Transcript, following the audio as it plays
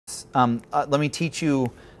let me teach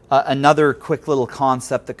you another quick little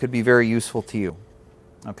concept that could be very useful to you.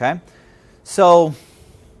 Okay? So,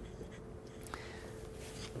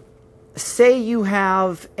 say you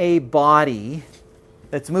have a body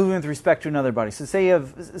that's moving with respect to another body. So say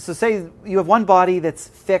you have one body that's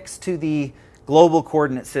fixed to the global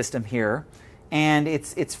coordinate system here, and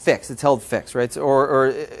it's fixed, it's held fixed, right? So,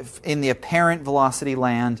 or in the apparent velocity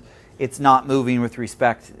land, it's not moving with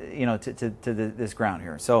respect, to this ground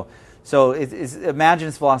here. So imagine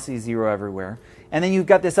its velocity is 0 everywhere, and then you've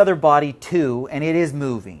got this other body too, and it is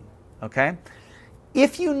moving. Okay.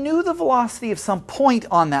 If you knew the velocity of some point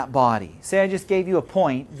on that body, say I just gave you a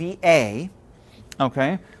point, VA,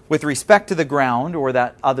 okay, with respect to the ground or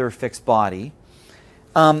that other fixed body,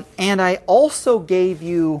 and I also gave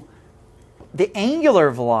you the angular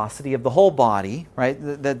velocity of the whole body, right,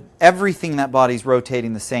 that everything that body's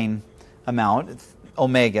rotating the same amount,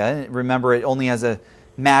 omega. Remember, it only has a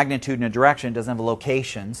magnitude and a direction, it doesn't have a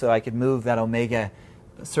location, so I could move that omega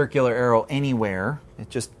circular arrow anywhere. It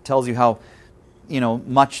just tells you how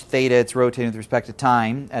much theta it's rotating with respect to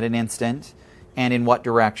time at an instant and in what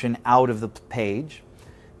direction out of the page.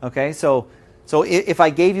 Okay, so if I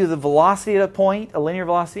gave you the velocity at a point, a linear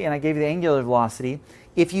velocity, and I gave you the angular velocity,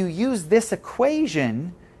 if you use this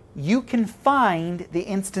equation, you can find the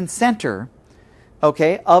instant center,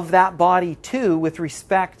 okay, of that body too with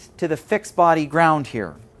respect to the fixed body ground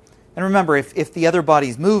here. And remember, if the other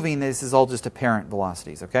body's moving, this is all just apparent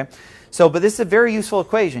velocities, okay? So, but this is a very useful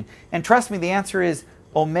equation. And trust me, the answer is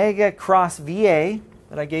omega cross VA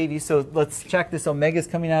that I gave you. So let's check this. Omega is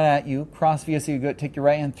coming out at you, cross VA. So you take your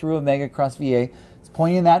right hand through omega cross VA. It's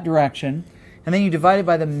pointing in that direction. And then you divide it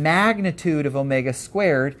by the magnitude of omega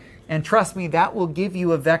squared. And trust me, that will give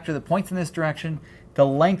you a vector that points in this direction, the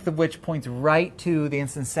length of which points right to the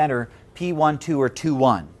instant center, P1, 2, or 2,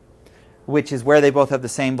 1. Which is where they both have the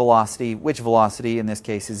same velocity, which velocity in this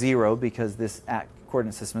case is 0 because this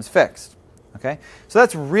coordinate system is fixed. Okay, so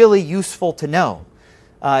that's really useful to know.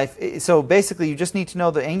 So basically you just need to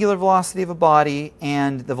know the angular velocity of a body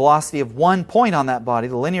and the velocity of one point on that body,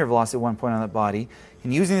 the linear velocity of one point on that body.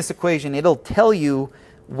 And using this equation, it'll tell you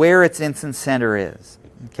where its instant center is.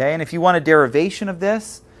 Okay, and if you want a derivation of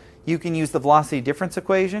this, you can use the velocity difference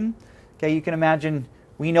equation. Okay, you can imagine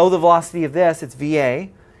we know the velocity of this, it's VA.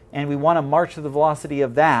 And we want to march to the velocity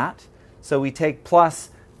of that. So we take plus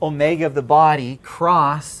omega of the body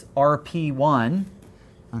cross RP1,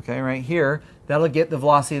 okay, right here. That'll get the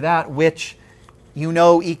velocity of that, which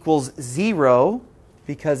equals 0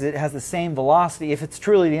 because it has the same velocity. If it's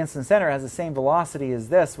truly the instant center, it has the same velocity as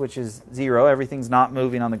this, which is 0. Everything's not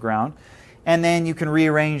moving on the ground. And then you can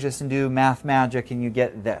rearrange this and do math magic and you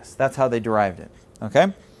get this. That's how they derived it,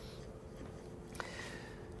 okay?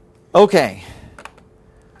 Okay.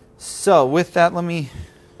 So with that, let me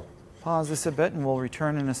pause this a bit and we'll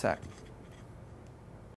return in a sec.